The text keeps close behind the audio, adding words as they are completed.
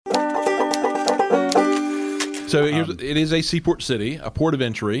So it is a seaport city, a port of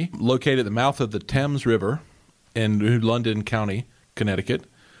entry, located at the mouth of the Thames River in New London County, Connecticut.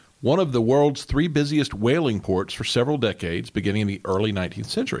 One of the world's 3 busiest whaling ports for several decades, beginning in the early 19th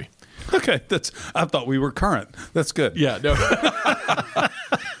century. Okay, I thought we were current. That's good. Yeah, no.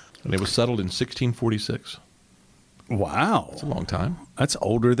 And it was settled in 1646. Wow. It's a long time. That's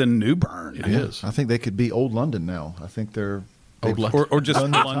older than New Bern. It is. I think they could be Old London now. I think they're Old London. Or just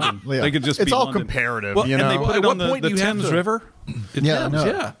London. Yeah. They could just It's be all London. comparative, Well, you and know. they put At it what on the point do you have Thames to- River. It Yeah, Thames, no.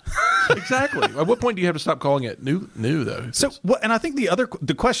 yeah. Exactly. At what point do you have to stop calling it new though? So, and I think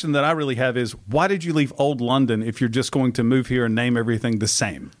the question that I really have is, why did you leave Old London if you're just going to move here and name everything the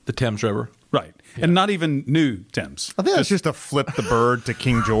same? The Thames River. Right. And not even New Thames. I think that's just to flip the bird to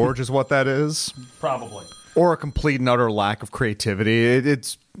King George is what that is. Probably. Or a complete and utter lack of creativity.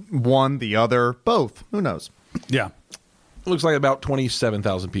 It's one, the other, both. Who knows? Yeah. It looks like about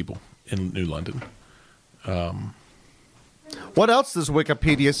 27,000 people in New London. What else does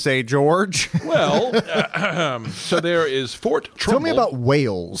Wikipedia say, George? Well, so there is Fort Trumbull. Tell me about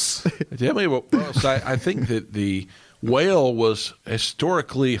whales. Tell me about whales. I think that the whale was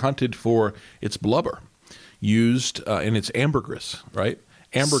historically hunted for its blubber, used in its ambergris, right?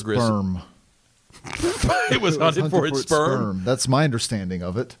 Ambergris. Sperm. It was hunted for its sperm. That's my understanding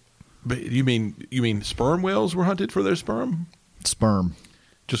of it. But you mean sperm whales were hunted for their sperm? Sperm.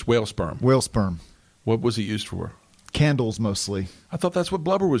 Just whale sperm. Whale sperm. What was it used for? Candles mostly. I thought that's what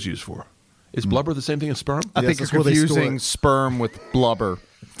blubber was used for. Is blubber the same thing as sperm? I Yes, think that's you're where they store confusing it. sperm with blubber.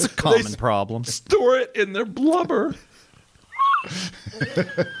 It's a common problem. Store it in their blubber.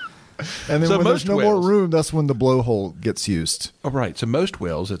 And then So when there's most no more whales- room, that's when the blowhole gets used. Oh, right. So most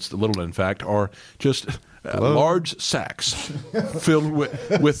whales, it's the little in fact, are just large sacks filled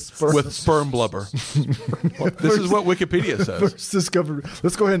with sperm blubber. This is what Wikipedia says. First discovered.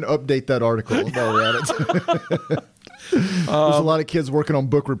 Let's go ahead and update that article while we're at it. There's a lot of kids working on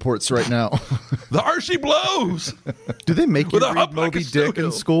book reports right now. The Hershey blows. Do they make you With a read hump like Moby a Dick stool.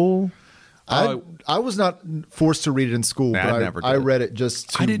 in school? I was not forced to read it in school, Nah, but I never I did. read it just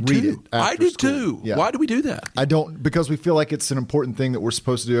to I did read too. it. I after did school. too. Yeah. Why do we do that? I don't, because we feel like it's an important thing that we're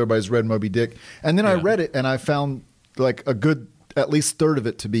supposed to do. Everybody's read Moby Dick. And then I Yeah. read it and I found like a good, at least third of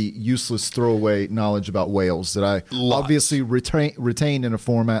it to be useless throwaway knowledge about whales that I obviously retained in a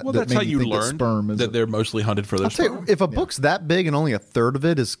format Well, that that's made how me you think that learn sperm is that they're mostly hunted for their I'll tell sperm. you, if a book's that big and only a third of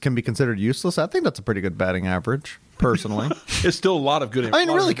it can be considered useless, I think that's a pretty good batting average, personally. It's still a lot of good I mean,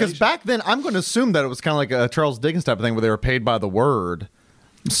 lot of really, because information. back then, I'm going to assume that it was kind of like a Charles Dickens type of thing where they were paid by the word.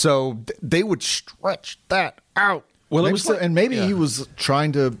 So they would stretch that out. Well, it Maybe was so- like- and maybe yeah. he was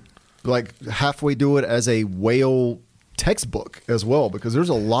trying to like halfway do it as a whale textbook as well, because there's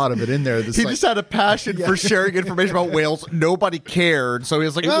a lot of it in there. That's He like, just had a passion for sharing information about whales. Nobody cared. So he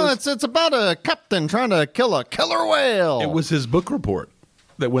was like, it's about a captain trying to kill a killer whale. It was his book report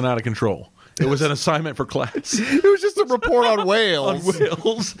that went out of control. It was an assignment for class It was just a report on whales. on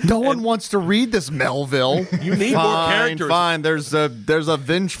whales. No one wants to read this, Melville. You need more characters. Fine, there's a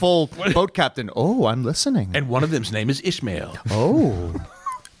vengeful boat captain. Oh, I'm listening. And one of them's name is Ishmael. Oh.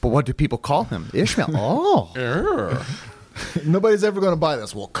 But what do people call him? Ishmael. Oh. Err. nobody's ever going to buy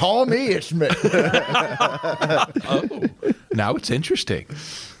this. Well, call me Ishmael. Oh, now it's interesting.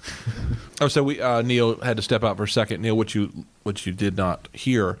 Oh, so we Neil had to step out for a second. Neil, what you did not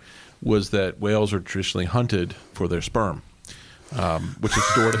hear was that whales are traditionally hunted for their sperm, which is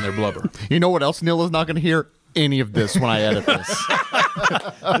stored in their blubber. You know what else Neil is not going to hear? Any of this when I edit this.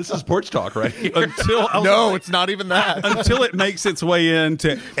 This is Porch Talk right here. No, it's not even that. Until it makes its way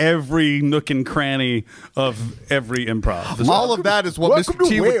into every nook and cranny of every improv. All of that is what welcome Mr. to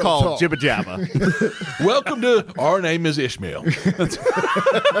T would Whale call Talk. Jibba Jabba. Welcome to Our Name is Ishmael.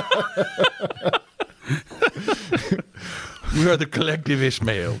 We are the collective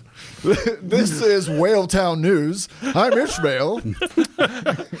Ishmael. This is Whaletown News. I'm Ishmael.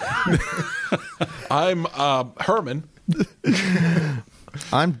 I'm Herman.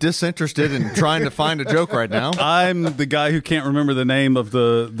 I'm disinterested in trying to find a joke right now. I'm the guy who can't remember the name of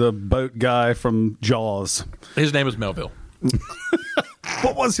the boat guy from Jaws. His name is Melville.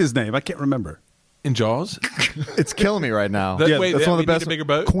 What was his name? I can't remember. In Jaws? It's killing me right now. That, Yeah, wait, that's that, one of we the need best- a bigger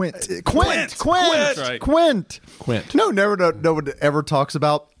boat? Quint. Quint. That's right. Quint. No one ever talks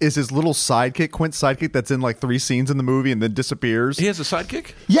about is his little sidekick, Quint's sidekick, that's in like 3 scenes in the movie and then disappears. He has a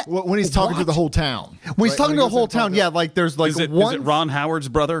sidekick? Yeah, When he's talking to the whole town. when he's Right? talking When to the he whole goes in town, and yeah, like there's like Is it one. Ron Howard's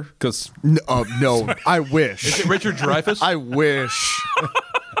brother? Because No, I wish. Is it Richard Dreyfuss? I wish.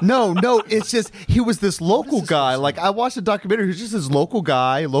 No, it's just he was this local guy. Like I watched a documentary. He was just this local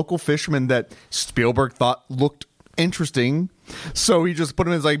guy, local fisherman that Spielberg thought looked interesting. So he just put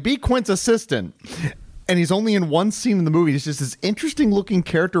him as like be Quint's assistant. and he's only in one scene in the movie. He's just this interesting looking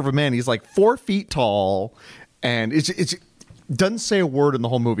character of a man. He's like 4 feet tall, and it's doesn't say a word in the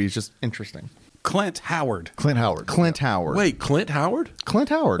whole movie. It's just interesting. Clint Howard. Clint Howard. Clint Howard. Wait, Clint Howard? Clint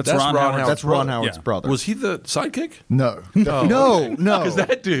Howard. That's Ron Howard's That's Ron brother. Howard's Yeah. brother. Was he the sidekick? No. no. Because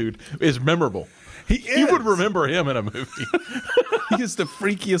that dude is memorable. You would remember him in a movie. He is the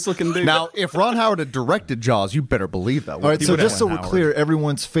freakiest looking dude. Now, if Ron Howard had directed Jaws, you better believe that. All right, He so would just have so Clint we're Howard. clear,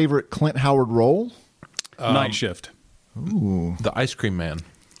 everyone's favorite Clint Howard role? Night Shift. The Ice Cream Man.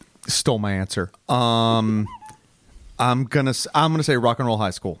 Stole my answer. I'm gonna say Rock and Roll High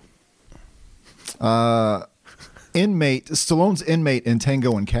School. Stallone's inmate in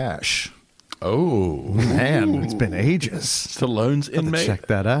Tango and Cash. Oh. Man, it's been ages. Stallone's inmate? Check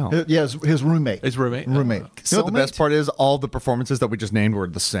that out. Yeah, his roommate. His roommate? Roommate. You know what the best part is? All the performances that we just named were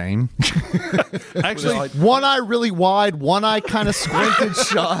the same. Actually, One eye really wide, one eye kind of squinted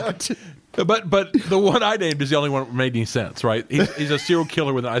shut. But the one I named is the only one that made any sense, right? He's a serial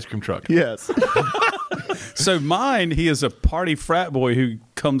killer with an ice cream truck. Yes. so mine, he is a party frat boy who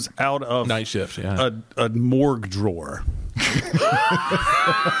comes out of Night Shift, yeah. a morgue drawer.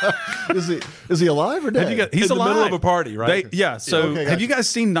 Is he alive or dead? He's In the alive. middle of a party, right? So Okay, have gotcha. you guys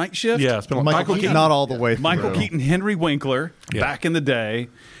seen Night Shift? Yeah, it's been Michael Keaton. Not all the way through. Michael Keaton, Henry Winkler, Yeah. back in the day,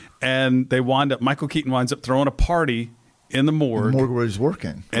 and Michael Keaton winds up throwing a party in the morgue, Morgue where he's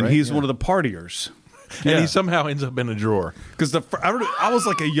working. and right? he's Yeah. one of the partiers. And he somehow ends up in a drawer. Because I was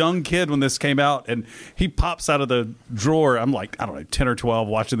like a young kid when this came out, and he pops out of the drawer. I'm like, I don't know, 10 or 12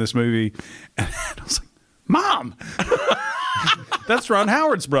 watching this movie. And I was like, Mom! That's Ron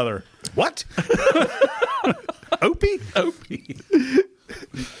Howard's brother. What? Opie?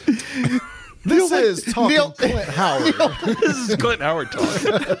 This is talking Neil- Clint Howard. This is Clint Howard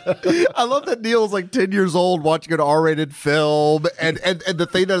talking. I love that Neil's like 10 years old watching an R-rated film, and the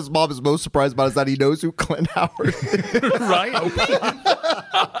thing that his mom is most surprised about is that he knows who Clint Howard is. Right?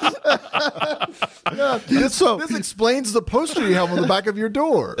 This explains the poster you have on the back of your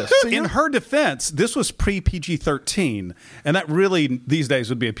door. So In her defense, this was pre-PG-13, and that really, these days,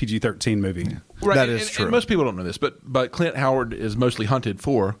 would be a PG-13 movie. Right, That is and true. most people don't know this, but Clint Howard is mostly hunted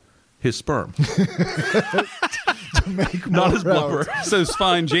for his sperm, not his blubber. So those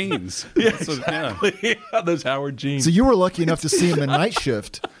fine jeans. Yeah, So, exactly. Those Howard genes. So you were lucky enough to see him in Night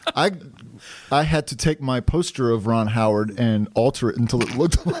Shift. I had to take my poster of Ron Howard and alter it until it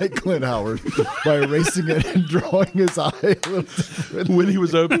looked like Clint Howard by erasing it and drawing his eye a little different. when he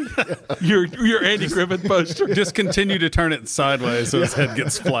was open, your Andy Griffith poster. Just continue to turn it sideways so his head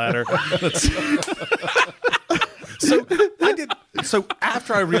gets flatter. So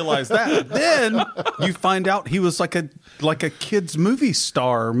after I realized that, then you find out he was like a kid's movie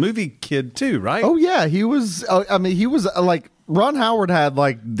star, movie kid too, right? Oh yeah, he was. I mean, he was like Ron Howard had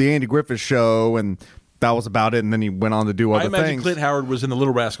like the Andy Griffith Show, and that was about it. And then he went on to do I other imagine things. Clint Howard was in the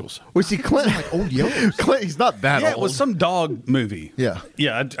Little Rascals. Was he Clint? Like Old Yeller. Clint, he's not that yeah, old. it was some dog movie. Yeah.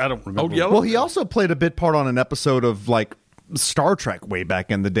 yeah. I don't remember. Old Yeller? Well, he also played a bit part on an episode of like Star Trek way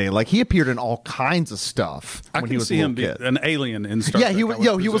back in the day. Like he appeared in all kinds of stuff I when can he was see a him be little kid. an alien in Star Yeah, Trek. he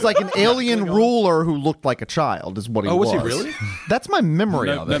was. He was like an alien ruler who looked like a child. Is what he Oh, was. was he really? That's my memory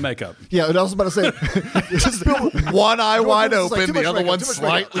no, of no it. makeup. Yeah, and I was about to say, One eye wide it's like open, too the much other makeup, one too much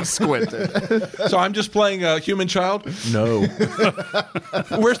makeup. slightly squinted. So I'm just playing a human child? No.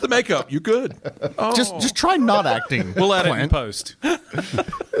 Where's the makeup? You good? Oh. Just try not acting. We'll add it in Clint. post.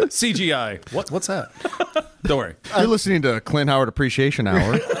 CGI. What's that? Don't worry. You're listening to Clint Howard Appreciation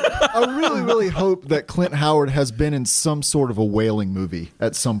Hour. I really, really hope that Clint Howard has been in some sort of a whaling movie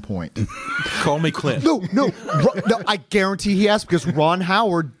at some point. Call me Clint. No, I guarantee he has because Ron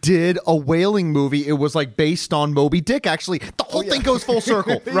Howard did a whaling movie. It was like based on Moby Dick. Actually, the whole thing goes full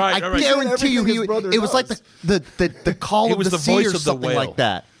circle. Right, I right. guarantee you, Everything his brother it was like does. the call He of was the the sea voice or of the something whale. like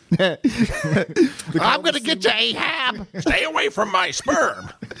that. I'm gonna get you, Ahab. Stay away from my sperm.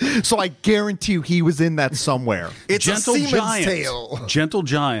 So I guarantee you, he was in that somewhere. It's Gentle a seaman's Giant. tale. Gentle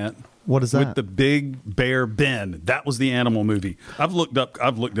Giant. What is that? With the big bear Ben. That was the animal movie. I've looked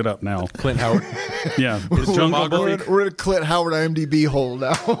it up now. Clint Howard. Yeah. His Jungle We're Book. in a Clint Howard IMDb hole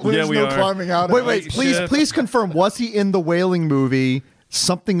now. There's we no are. climbing out of Wait, it. please confirm. Was he in the whaling movie?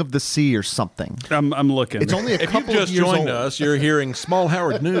 Something of the Sea or something? I'm looking. It's only a If you've couple just of years joined old. us, you're hearing Small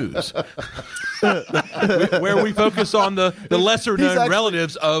Howard News, where we focus on the lesser known actually-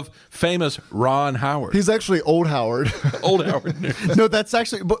 relatives of famous Ron Howard. He's actually old Howard. Old Howard News. No, that's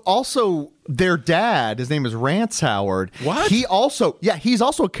actually, but also their dad, his name is Rance Howard. What? He's also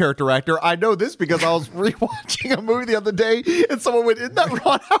a character actor. I know this because I was rewatching a movie the other day and someone went, "Isn't that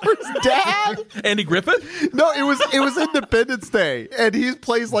Ron Howard's dad?" Andy Griffith? No, it was Independence Day, and he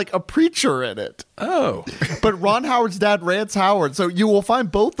plays like a preacher in it. Oh, But Ron Howard's dad, Rance Howard. So you will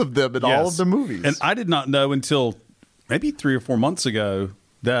find both of them in all Yes. of the movies. And I did not know until maybe 3 or 4 months ago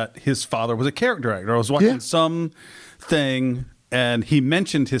that his father was a character actor. I was watching Yeah. some thing and he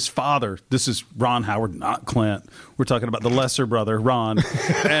mentioned his father. This is Ron Howard, not Clint. We're talking about the lesser brother, Ron.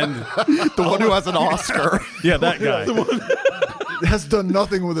 And the one who has an Oscar. yeah, that guy. Has done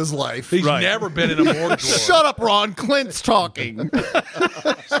nothing with his life. he's Right. never been in a morgue drawer. Shut up, Ron. Clint's talking.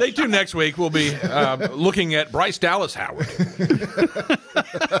 Stay tuned next week. We'll be looking at Bryce Dallas Howard.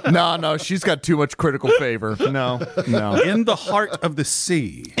 No, she's got too much critical favor. No. In the Heart of the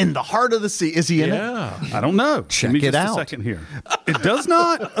Sea. In the Heart of the Sea. Is he in it? Yeah. I don't know. Check Give me it just out. a second here. It does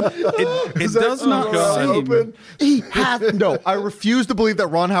not. It does not seem. Open. He has. No, I refuse to believe that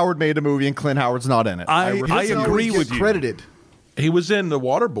Ron Howard made a movie and Clint Howard's not in it. I Doesn't agree always with get you. credited. He was in The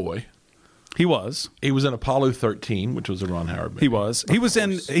Water Boy. He was. He was in Apollo 13, which was a Ron Howard movie. He was. He was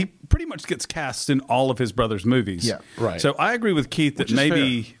in. He pretty much gets cast in all of his brother's movies. Yeah, right. So I agree with Keith that Which is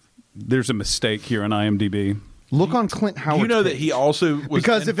maybe there's a mistake here on IMDb. Look on Clint Howard. You know that he also was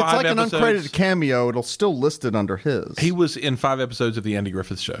because in if it's 5 like an episodes- uncredited cameo, it'll still list it under his. He was in 5 episodes of the Andy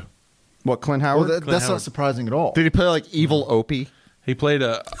Griffith Show. What, Clint Well, Howard? that's Howard. not surprising at all. Did he play like evil Opie? He played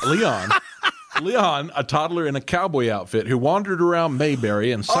Leon. Leon, a toddler in a cowboy outfit who wandered around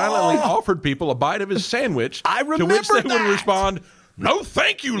Mayberry and silently offered people a bite of his sandwich. I To which remember they would that. respond, "No,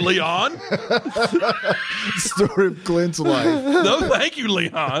 thank you, Leon. Story of Clint's life. No, thank you,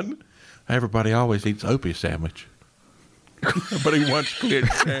 Leon." Everybody always eats Opie sandwich. But he wants clear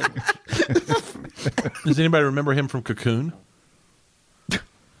sandwich. Does anybody remember him from Cocoon?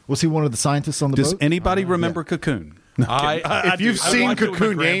 Was he one of the scientists on the Does boat? anyby remember Cocoon? I If you've I seen watched it with my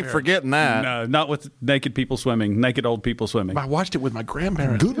Cocoon, you ain't grandparents. forgetting that. No, not with naked people swimming, naked old people swimming. I watched it with my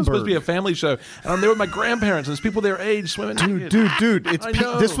grandparents. It was supposed to Gutenberg. be a family show, and I'm there with my grandparents, and there's people their age swimming naked. Dude, it's I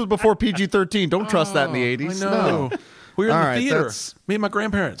know. this was before PG-13. Don't trust that in the 80s. I know. No. We were in All the right, theater, that's- me and my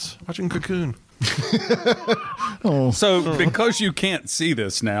grandparents, watching Cocoon. So because you can't see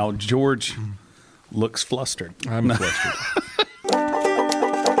this now, George looks flustered. I'm flustered.